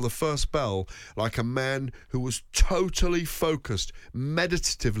the first bell like a man who was totally focused,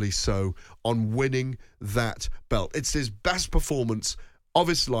 meditatively so, on winning that belt. It's his best performance of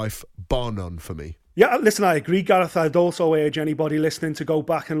his life, bar none, for me. Yeah, listen, I agree, Gareth. I'd also urge anybody listening to go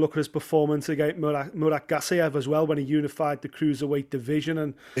back and look at his performance against Murat Gasayev as well when he unified the cruiserweight division.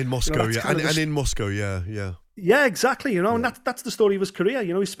 And in Moscow, and in Moscow, yeah. Yeah, exactly. And that's the story of his career.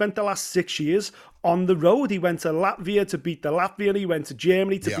 He spent the last 6 years on the road. He went to Latvia to beat the Latvian. He went to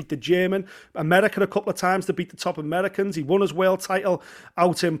Germany to beat the German. America a couple of times to beat the top Americans. He won his world title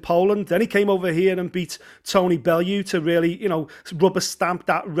out in Poland. Then he came over here and beat Tony Bellew to really, rubber stamp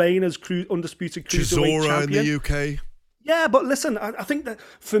that reign as undisputed cruiserweight champion. In the UK. Yeah, but listen, I think that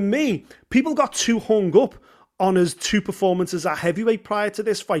for me, people got too hung up on his two performances at heavyweight prior to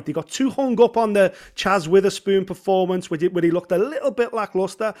this fight. They got too hung up on the Chaz Witherspoon performance where he looked a little bit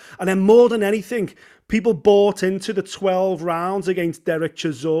lackluster. And then more than anything, people bought into the 12 rounds against Derek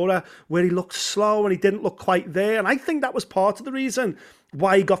Chisora where he looked slow and he didn't look quite there. And I think that was part of the reason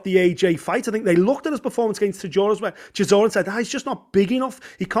why he got the AJ fight. I think they looked at his performance against Chisora and said, he's just not big enough.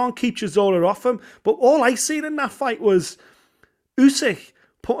 He can't keep Chisora off him. But all I seen in that fight was Usyk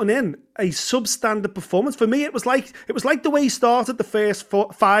putting in a substandard performance. For me, it was like the way he started the first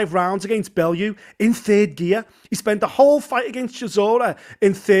 5 rounds against Bellew in third gear. He spent the whole fight against Chisora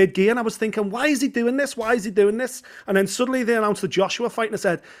in third gear, and I was thinking, why is he doing this? Why is he doing this? And then suddenly they announced the Joshua fight, and I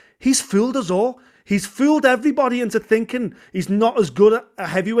said, he's fooled us all. He's fooled everybody into thinking he's not as good at a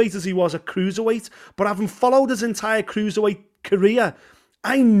heavyweight as he was at cruiserweight. But having followed his entire cruiserweight career,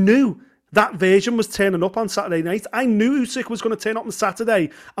 I knew that version was turning up on Saturday night. I knew Usyk was going to turn up on Saturday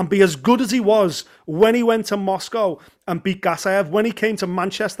and be as good as he was when he went to Moscow and beat Gasayev, when he came to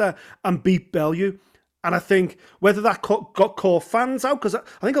Manchester and beat Bellew. And I think whether that got caught fans out, because I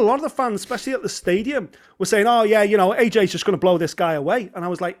think a lot of the fans, especially at the stadium, were saying, oh yeah, AJ's just going to blow this guy away. And I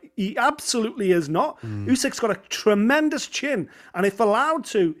was like, he absolutely is not. Usyk's got a tremendous chin, and if allowed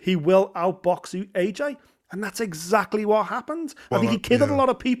to, he will outbox AJ. And that's exactly what happened. I think he kidded a lot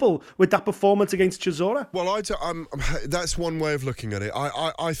of people with that performance against Chisora. Well, that's one way of looking at it.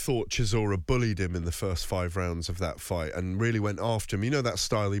 I thought Chisora bullied him in the first 5 rounds of that fight and really went after him. That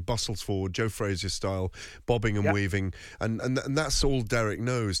style, he bustles forward, Joe Frazier style, bobbing and weaving. And that's all Derek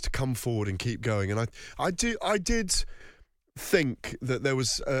knows, to come forward and keep going. And I did think that there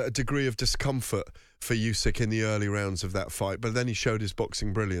was a degree of discomfort for Usyk in the early rounds of that fight, but then he showed his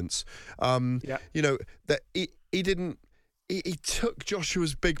boxing brilliance. That he didn't. He took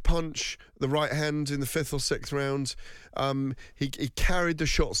Joshua's big punch, the right hand, in the 5th or 6th round. He carried the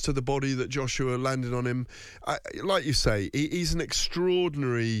shots to the body that Joshua landed on him. Like you say, he's an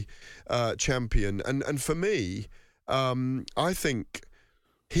extraordinary champion, and for me, I think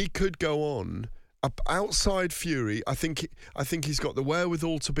he could go on outside Fury. I think he's got the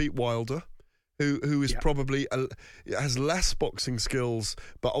wherewithal to beat Wilder. who is probably has less boxing skills,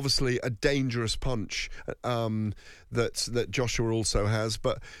 but obviously a dangerous punch that Joshua also has.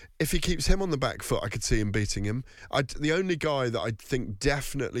 But if he keeps him on the back foot, I could see him beating him. The only guy that I think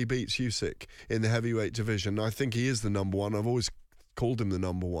definitely beats Usyk in the heavyweight division, I think he is the number one. I've always called him the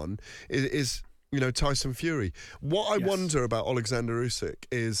number one. Is Tyson Fury. What I wonder about Alexander Usyk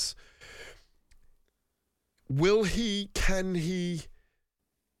is, can he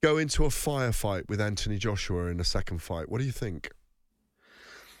go into a firefight with Anthony Joshua in a second fight? What do you think?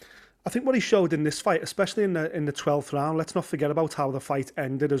 I think what he showed in this fight, especially in the 12th round, let's not forget about how the fight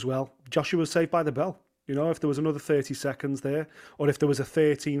ended as well. Joshua was saved by the bell. If there was another 30 seconds there, or if there was a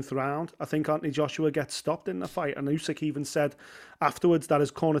 13th round, I think Anthony Joshua gets stopped in the fight. And Usyk even said afterwards that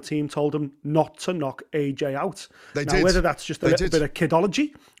his corner team told him not to knock AJ out. They did. Whether that's just a little bit of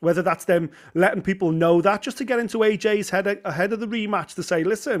kidology, whether that's them letting people know that just to get into AJ's head ahead of the rematch to say,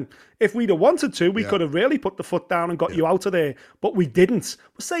 listen, if we'd have wanted to, we could have really put the foot down and got you out of there, but we didn't.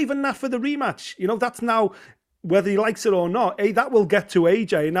 We're saving that for the rematch. That's now... Whether he likes it or not, that will get to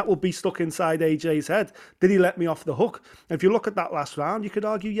AJ and that will be stuck inside AJ's head. Did he let me off the hook? And if you look at that last round, you could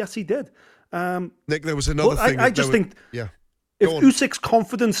argue, yes, he did. Nick, there was another thing. I just think... Yeah. If Usyk's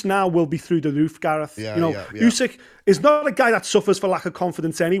confidence now will be through the roof, Gareth. Usyk is not a guy that suffers for lack of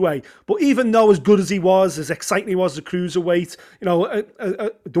confidence anyway. But even though as good as he was, as exciting he was as a cruiserweight,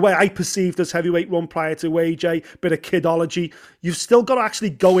 the way I perceived his heavyweight run prior to AJ, bit of kidology, you've still got to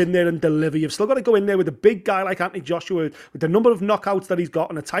actually go in there and deliver. You've still got to go in there with a big guy like Anthony Joshua, with the number of knockouts that he's got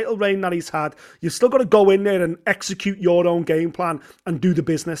and a title reign that he's had. You've still got to go in there and execute your own game plan and do the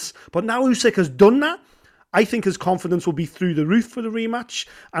business. But now Usyk has done that. I think his confidence will be through the roof for the rematch.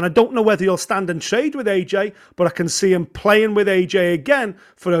 And I don't know whether he'll stand and trade with AJ, but I can see him playing with AJ again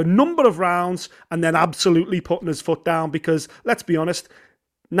for a number of rounds and then absolutely putting his foot down because, let's be honest,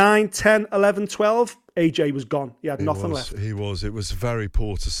 9, 10, 11, 12, AJ was gone. He had nothing left. He was. It was very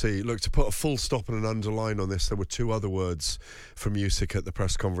poor to see. Look, to put a full stop and an underline on this, there were two other words from Usyk at the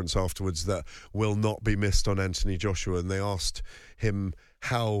press conference afterwards that will not be missed on Anthony Joshua. And they asked him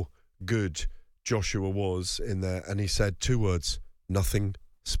how good Joshua was in there, and he said two words: nothing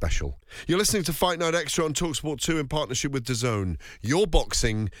special. You're listening to Fight Night Extra on TalkSport 2 in partnership with DAZN. Your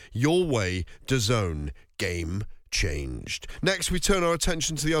boxing, your way, DAZN. Game changed. Next, we turn our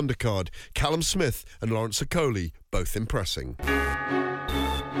attention to the undercard. Callum Smith and Lawrence Okoli, both impressing. Body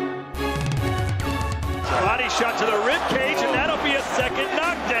shot to the rib cage, and that'll be a second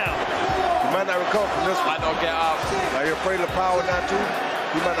knockdown. You might not recover from this one. Might not get up. Are you afraid of power now, too?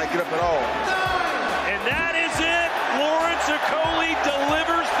 You might not get up at all. And that is it. Lawrence Okoli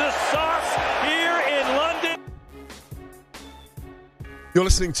delivers the sauce here in London. You're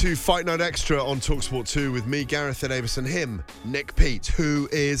listening to Fight Night Extra on TalkSport 2 with me, Gareth Davis, and him, Nick Peet, who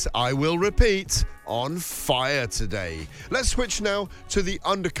is, I will repeat, on fire today. Let's switch now to the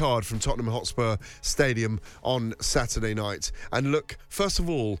undercard from Tottenham Hotspur Stadium on Saturday night and look, first of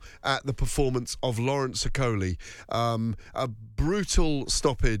all, at the performance of Lawrence Okoli. A brutal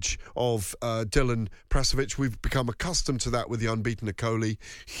stoppage of Dylan Prasovic. We've become accustomed to that with the unbeaten Okoli.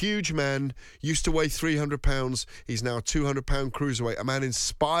 Huge man, used to weigh 300 pounds. He's now a 200-pound cruiserweight, a man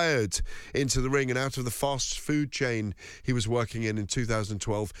inspired into the ring and out of the fast food chain he was working in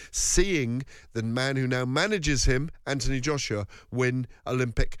 2012, seeing the man who now manages him, Anthony Joshua, win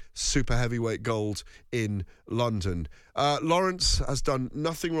Olympic super heavyweight gold in London. Lawrence has done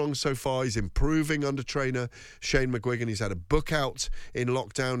nothing wrong so far. He's improving under trainer Shane McGuigan. He's had a book out in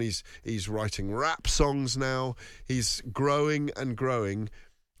lockdown. He's writing rap songs now. He's growing and growing.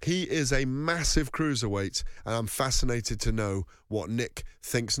 He is a massive cruiserweight, and I'm fascinated to know what Nick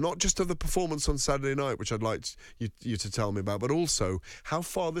thinks, not just of the performance on Saturday night, which I'd like you to tell me about, but also how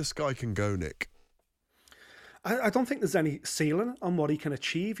far this guy can go, Nick. I don't think there's any ceiling on what he can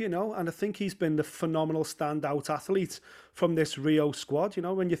achieve, and I think he's been the phenomenal standout athlete from this Rio squad.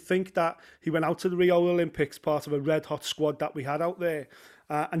 When you think that he went out to the Rio Olympics, part of a red-hot squad that we had out there,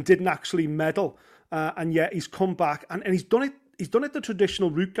 and didn't actually medal, and yet he's come back and he's done it. He's done it the traditional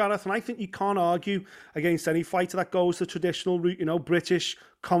route, Gareth, and I think you can't argue against any fighter that goes the traditional route, British,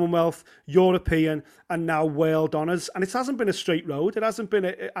 Commonwealth, European, and now world honours. And it hasn't been a straight road. It hasn't been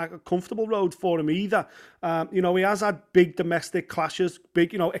a comfortable road for him either. He has had big domestic clashes,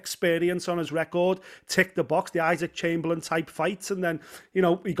 big, experience on his record, tick the box, the Isaac Chamberlain type fights. And then,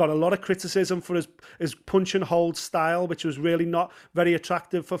 he got a lot of criticism for his punch and hold style, which was really not very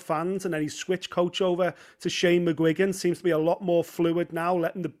attractive for fans. And then he switched coach over to Shane McGuigan. Seems to be a lot more fluid now,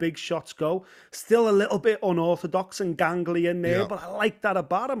 letting the big shots go. Still a little bit unorthodox and gangly in there, but I like that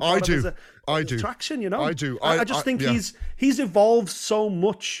about him. I do. Traction, I do. I just think he's evolved so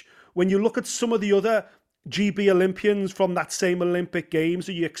much when you look at some of the other GB Olympians from that same Olympic Games,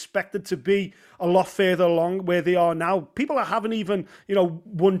 are you expected to be a lot further along where they are now? People that haven't even,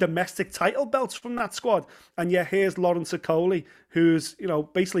 won domestic title belts from that squad. And yet here's Lawrence Okolie, who's,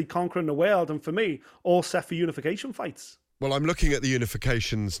 basically conquering the world. And for me, all set for unification fights. Well, I'm looking at the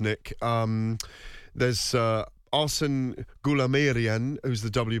unifications, Nick. There's Arsene Goulamirian, who's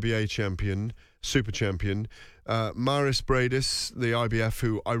the WBA champion, super champion. Maris Bradis, the IBF,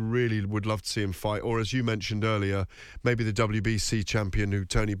 who I really would love to see him fight. Or, as you mentioned earlier, maybe the WBC champion who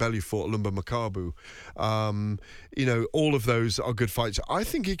Tony Bellew fought, Lumba Makabu. All of those are good fights. I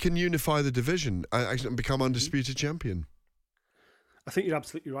think he can unify the division and become undisputed champion. I think you're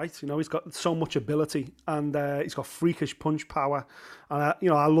absolutely right. He's got so much ability and he's got freakish punch power. And,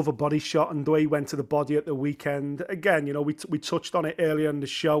 I love a body shot and the way he went to the body at the weekend. Again, we touched on it earlier in the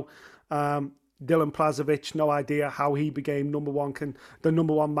show. Dylan Plazovic, no idea how he became the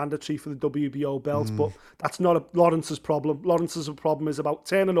number one mandatory for the WBO belt, but that's not Lawrence's problem. Lawrence's problem is about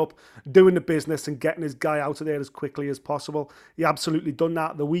turning up, doing the business and getting his guy out of there as quickly as possible. He absolutely done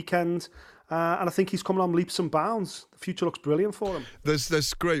that at the weekend. And I think he's coming on leaps and bounds. The future looks brilliant for him.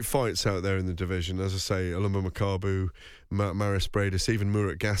 There's great fights out there in the division. As I say, Lumba Makabu, Maris Bradis, even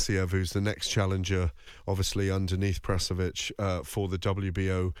Murat Gassiev, who's the next challenger, obviously underneath Prasovic for the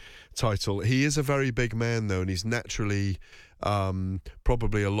WBO title. He is a very big man, though, and he's naturally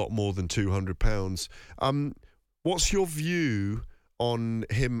probably a lot more than 200 pounds. What's your view on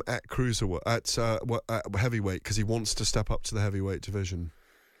him at cruiserweight, at heavyweight, because he wants to step up to the heavyweight division?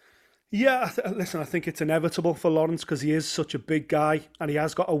 Yeah, listen, I think it's inevitable for Lawrence because he is such a big guy and he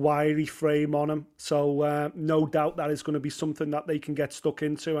has got a wiry frame on him. So no doubt that is going to be something that they can get stuck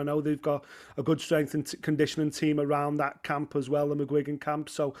into. I know they've got a good strength and conditioning team around that camp as well, the McGuigan camp.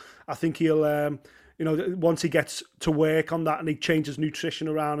 So I think he'll... once he gets to work on that and he changes nutrition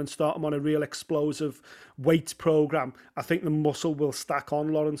around and start him on a real explosive weight program, I think the muscle will stack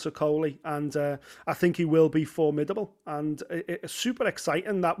on Lawrence Okolie, and I think he will be formidable. And it's super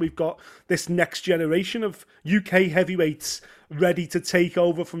exciting that we've got this next generation of UK heavyweights ready to take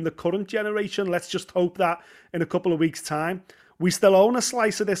over from the current generation. Let's just hope that in a couple of weeks' time, we still own a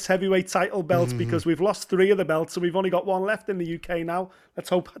slice of this heavyweight title belt because we've lost 3 of the belts, so we've only got 1 left in the UK now. Let's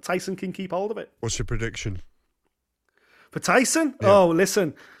hope Tyson can keep hold of it. What's your prediction? For Tyson? Yeah. Oh,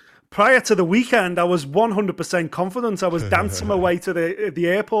 listen. Prior to the weekend, I was 100% confident. I was dancing my way to the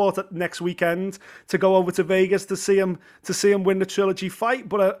airport next weekend to go over to Vegas to see him win the trilogy fight.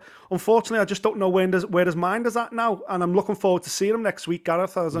 But unfortunately, I just don't know where his mind is at now. And I'm looking forward to seeing him next week,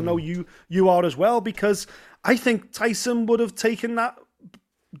 Gareth, as I know you are as well, because I think Tyson would have taken that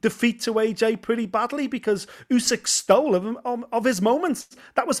defeat to AJ pretty badly because Usyk stole of his moments.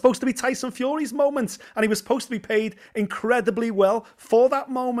 That was supposed to be Tyson Fury's moment, and he was supposed to be paid incredibly well for that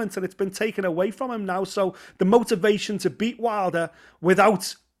moment, and it's been taken away from him now. So the motivation to beat Wilder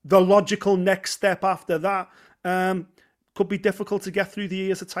without the logical next step after that could be difficult to get through the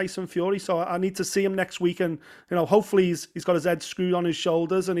years of Tyson Fury. So I need to see him next week, and hopefully he's got his head screwed on his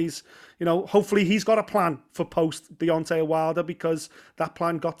shoulders, and hopefully he's got a plan for post Deontay Wilder, because that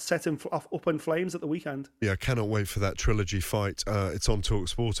plan got set up in flames at the weekend. Yeah, I cannot wait for that trilogy fight. It's on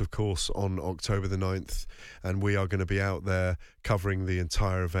TalkSport, of course, on October the 9th, and we are going to be out there covering the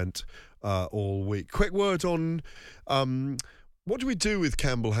entire event all week. Quick word on what do we do with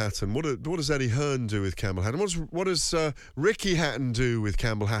Campbell Hatton? What does Eddie Hearn do with Campbell Hatton? What does Ricky Hatton do with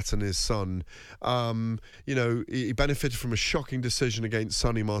Campbell Hatton, his son? He benefited from a shocking decision against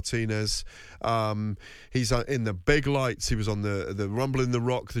Sonny Martinez. He's in the big lights. He was on the Rumble in the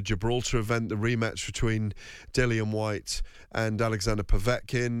Rock, the Gibraltar event, the rematch between Dillian White and Alexander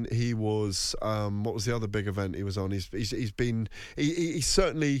Povetkin. He was what was the other big event he was on? He's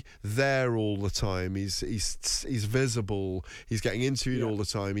certainly there all the time. He's visible. He's getting interviewed all the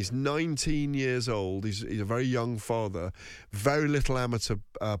time. He's 19 years old. He's a very young father, very little amateur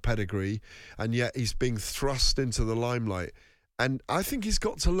pedigree, and yet he's being thrust into the limelight. And I think he's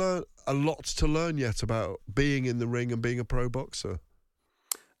got to learn a lot to learn yet about being in the ring and being a pro boxer.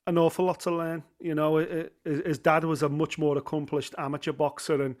 An awful lot to learn. His dad was a much more accomplished amateur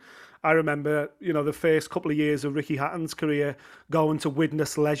boxer, and I remember, the first couple of years of Ricky Hatton's career going to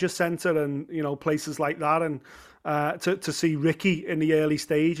Widnes Leisure Centre and, places like that, and to see Ricky in the early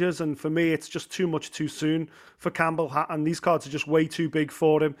stages. And for me, it's just too much too soon for Campbell Hatton. These cards are just way too big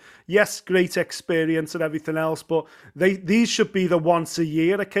for him. Yes, great experience and everything else, but these should be the once a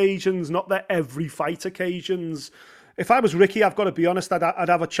year occasions, not the every fight occasions. if I was Ricky, I've got to be honest, I'd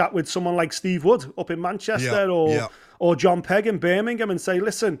have a chat with someone like Steve Wood up in Manchester or John Pegg in Birmingham and say,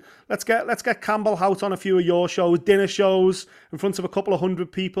 listen, let's get Campbell out on a few of your shows, dinner shows in front of a couple of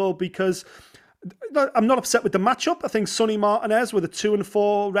hundred people, because I'm not upset with the matchup. I think Sonny Martinez with a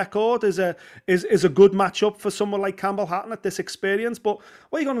 2-4 record is a good matchup for someone like Campbell Hatton at this experience. But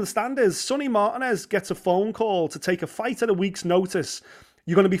what you got to understand is Sonny Martinez gets a phone call to take a fight at a week's notice.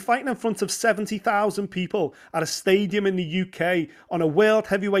 You're going to be fighting in front of 70,000 people at a stadium in the UK on a world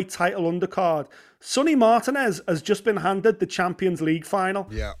heavyweight title undercard. Sonny Martinez has just been handed the Champions League final.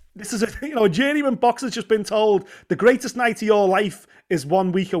 Yeah. This is a journeyman boxer's just been told the greatest night of your life is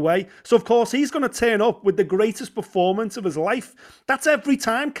 1 week away. So, of course, he's going to turn up with the greatest performance of his life. That's every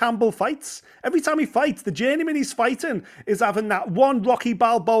time Campbell fights. Every time he fights, the journeyman he's fighting is having that one Rocky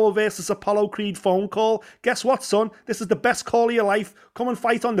Balboa versus Apollo Creed phone call. Guess what, son? This is the best call of your life. Come and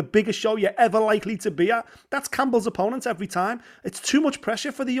fight on the biggest show you're ever likely to be at. That's Campbell's opponent every time. It's too much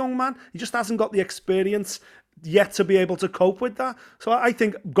pressure for the young man. He just hasn't got the experience yet to be able to cope with that. So I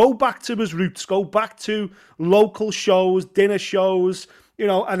think go back to his roots, go back to local shows, dinner shows,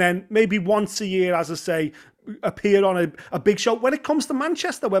 and then maybe once a year, as I say, appear on a big show. When it comes to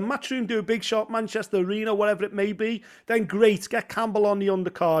Manchester, when Matchroom do a big show at Manchester Arena, whatever it may be, then great, get Campbell on the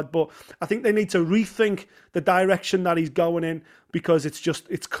undercard. But I think they need to rethink the direction that he's going in, because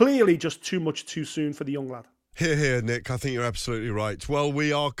it's clearly just too much too soon for the young lad. Here, Nick. I think you're absolutely right. Well,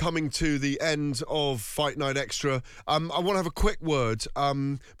 we are coming to the end of Fight Night Extra. I want to have a quick word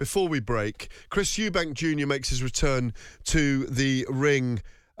before we break. Chris Eubank Jr. makes his return to the ring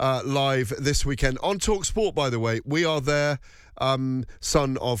live this weekend on TalkSport, by the way. We are there.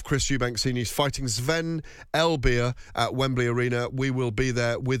 Son of Chris Eubank Sr. He's fighting Sven Elbier at Wembley Arena. We will be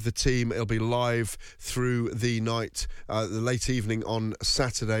there with the team. It'll be live through the night, the late evening on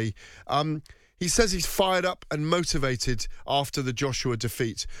Saturday. He says he's fired up and motivated after the Joshua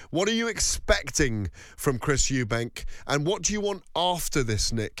defeat. What are you expecting from Chris Eubank? And what do you want after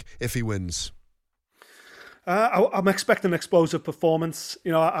this, Nick, if he wins? I'm expecting an explosive performance.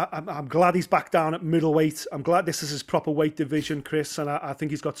 I'm glad he's back down at middleweight. I'm glad this is his proper weight division, Chris, and I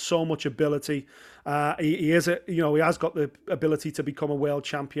think he's got so much ability. He has got the ability to become a world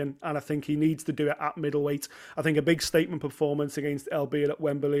champion, and I think he needs to do it at middleweight. I think a big statement performance against Elbier at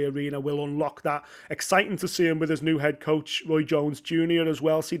Wembley Arena will unlock that. Exciting to see him with his new head coach, Roy Jones Jr. as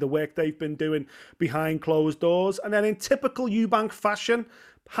well, see the work they've been doing behind closed doors. And then in typical Eubank fashion,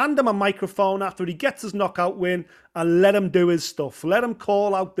 hand him a microphone after he gets his knockout win and let him do his stuff. Let him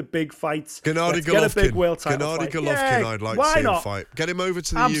call out the big fights. Gennady Golovkin. Get a big world title Gennady fight. Golovkin, I'd like to see him fight. Get him over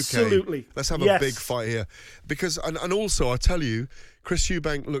to the Absolutely. UK. Let's have a big fight here. Because, and also, I tell you, Chris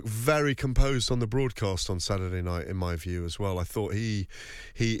Eubank looked very composed on the broadcast on Saturday night, in my view, as well. I thought he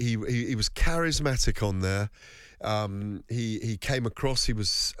was charismatic on there. He came across, he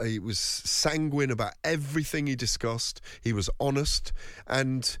was sanguine about everything he discussed. He was honest,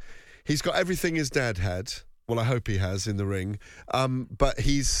 and he's got everything his dad had. Well, I hope he has in the ring. But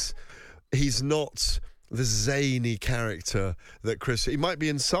he's not the zany character that Chris... He might be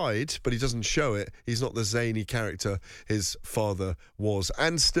inside, but he doesn't show it. He's not the zany character his father was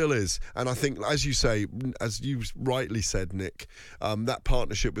and still is. And I think, as you say, as you rightly said, Nick, that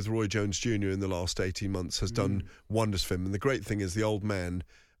partnership with Roy Jones Jr. in the last 18 months has done wonders for him. And the great thing is the old man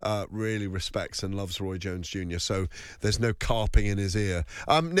really respects and loves Roy Jones Jr., so there's no carping in his ear.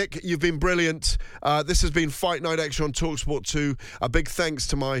 Nick, you've been brilliant. This has been Fight Night Extra on TalkSport 2. A big thanks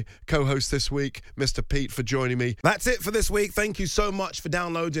to my co-host this week, Mr. Pete, for joining me. That's it for this week. Thank you so much for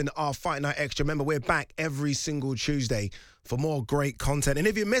downloading our Fight Night Extra. Remember, we're back every single Tuesday for more great content. And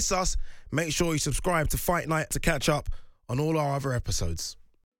if you miss us, make sure you subscribe to Fight Night to catch up on all our other episodes.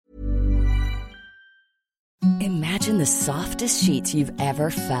 Imagine the softest sheets you've ever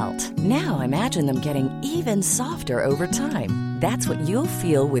felt. Now imagine them getting even softer over time. That's what you'll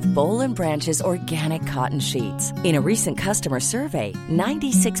feel with Boll & Branch's organic cotton sheets. In a recent customer survey,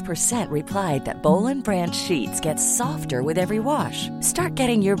 96% replied that Boll & Branch sheets get softer with every wash. Start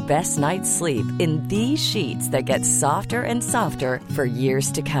getting your best night's sleep in these sheets that get softer and softer for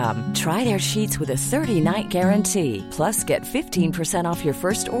years to come. Try their sheets with a 30-night guarantee. Plus, get 15% off your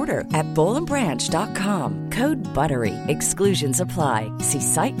first order at bollandbranch.com. Code BUTTERY. Exclusions apply. See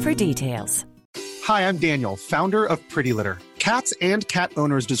site for details. Hi, I'm Daniel, founder of Pretty Litter. Cats and cat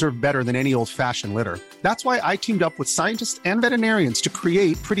owners deserve better than any old-fashioned litter. That's why I teamed up with scientists and veterinarians to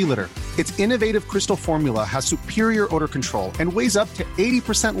create Pretty Litter. Its innovative crystal formula has superior odor control and weighs up to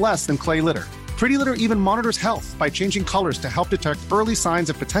 80% less than clay litter. Pretty Litter even monitors health by changing colors to help detect early signs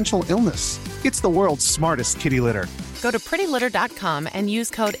of potential illness. It's the world's smartest kitty litter. Go to prettylitter.com and use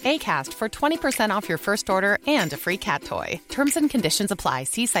code ACAST for 20% off your first order and a free cat toy. Terms and conditions apply.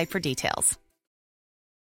 See site for details.